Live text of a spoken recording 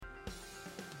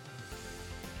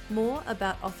More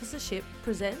About Officership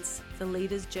presents The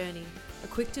Leader's Journey, a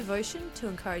quick devotion to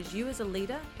encourage you as a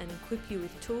leader and equip you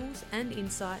with tools and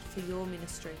insight for your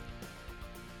ministry.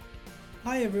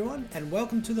 Hi everyone, and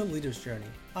welcome to The Leader's Journey.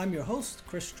 I'm your host,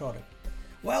 Chris Trotter.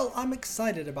 Well, I'm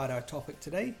excited about our topic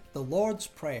today, the Lord's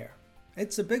Prayer.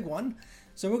 It's a big one,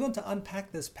 so we're going to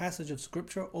unpack this passage of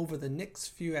Scripture over the next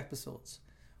few episodes.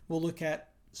 We'll look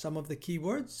at some of the key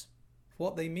words,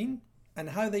 what they mean, and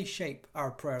how they shape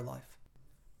our prayer life.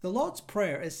 The Lord's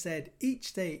Prayer is said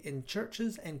each day in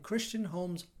churches and Christian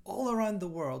homes all around the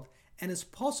world and is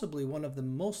possibly one of the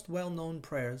most well-known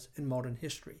prayers in modern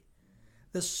history.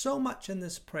 There's so much in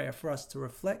this prayer for us to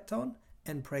reflect on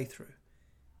and pray through.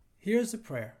 Here's the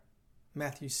prayer,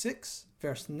 Matthew 6,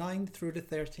 verse 9 through to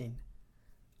 13.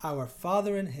 Our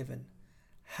Father in heaven,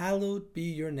 hallowed be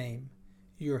your name.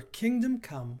 Your kingdom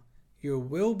come, your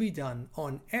will be done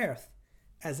on earth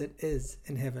as it is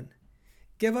in heaven.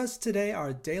 Give us today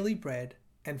our daily bread,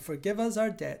 and forgive us our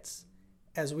debts,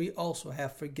 as we also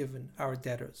have forgiven our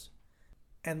debtors.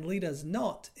 And lead us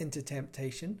not into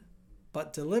temptation,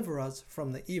 but deliver us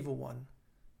from the evil one.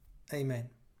 Amen.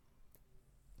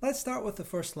 Let's start with the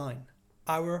first line,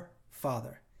 Our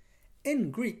Father.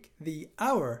 In Greek, the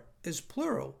our is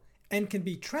plural and can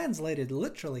be translated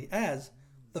literally as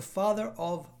the Father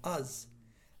of us.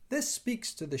 This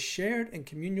speaks to the shared and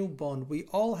communal bond we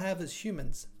all have as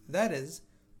humans. That is,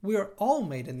 we are all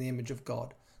made in the image of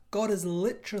God. God is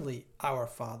literally our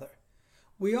Father.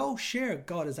 We all share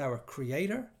God as our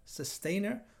Creator,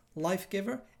 Sustainer,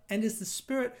 Life-giver, and is the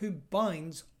Spirit who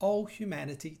binds all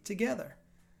humanity together.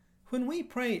 When we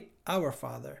pray, Our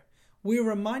Father, we are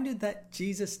reminded that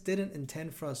Jesus didn't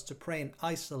intend for us to pray in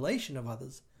isolation of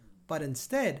others, but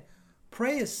instead,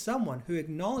 pray as someone who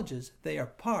acknowledges they are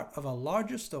part of a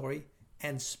larger story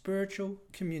and spiritual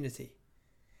community.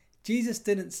 Jesus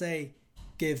didn't say,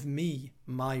 give me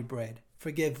my bread,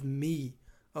 forgive me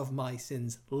of my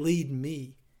sins, lead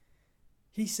me.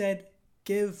 He said,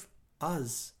 give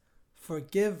us,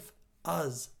 forgive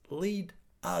us, lead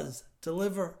us,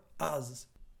 deliver us.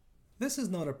 This is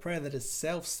not a prayer that is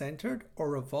self-centered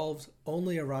or revolves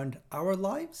only around our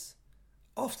lives.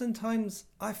 Oftentimes,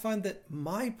 I find that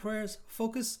my prayers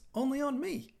focus only on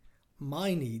me,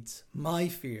 my needs, my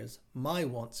fears, my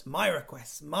wants, my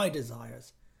requests, my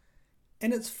desires.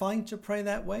 And it's fine to pray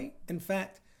that way. In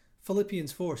fact,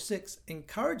 Philippians 4:6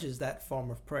 encourages that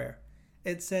form of prayer.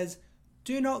 It says,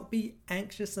 do not be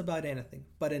anxious about anything,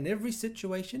 but in every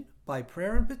situation, by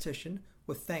prayer and petition,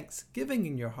 with thanksgiving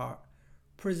in your heart,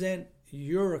 present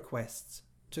your requests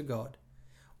to God.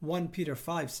 1 Peter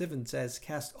 5:7 says,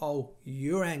 cast all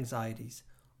your anxieties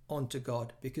onto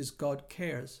God because God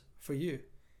cares for you.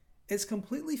 It's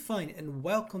completely fine and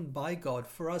welcomed by God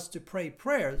for us to pray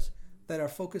prayers that are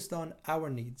focused on our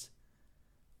needs.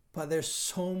 But there's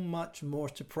so much more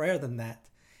to prayer than that.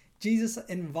 Jesus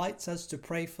invites us to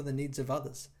pray for the needs of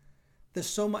others. There's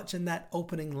so much in that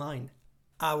opening line,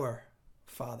 Our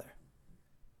Father.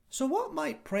 So what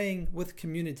might praying with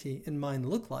community in mind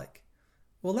look like?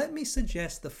 Well, let me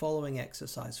suggest the following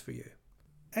exercise for you.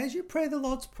 As you pray the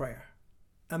Lord's Prayer,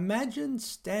 imagine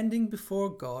standing before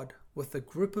God with a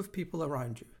group of people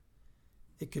around you.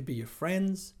 It could be your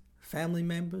friends, family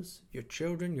members, your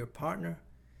children, your partner,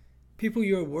 people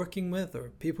you're working with or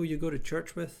people you go to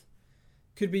church with.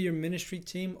 Could be your ministry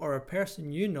team or a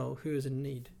person you know who is in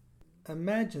need.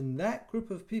 Imagine that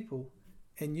group of people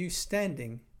and you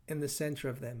standing in the center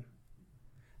of them.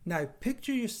 Now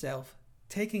picture yourself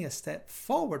taking a step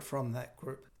forward from that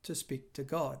group to speak to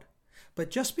God.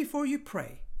 But just before you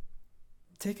pray,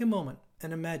 take a moment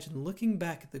and imagine looking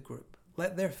back at the group.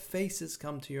 Let their faces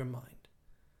come to your mind.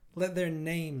 Let their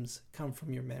names come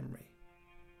from your memory.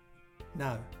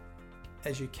 Now,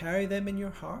 as you carry them in your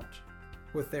heart,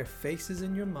 with their faces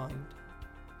in your mind,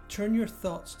 turn your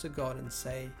thoughts to God and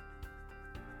say,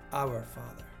 Our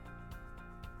Father.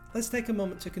 Let's take a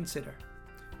moment to consider.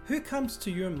 Who comes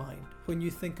to your mind when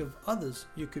you think of others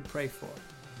you could pray for?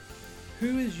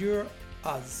 Who is your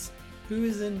us? Who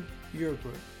is in your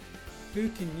group? Who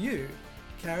can you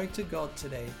carry to God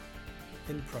today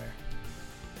in prayer?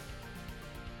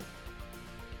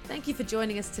 Thank you for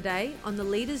joining us today on the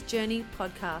Leader's Journey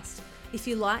podcast. If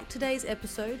you liked today's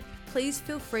episode, please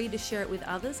feel free to share it with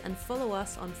others and follow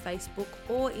us on Facebook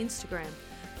or Instagram.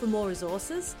 For more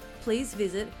resources, please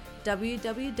visit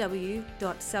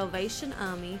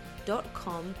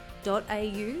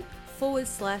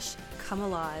www.salvationarmy.com.au/come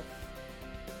alive.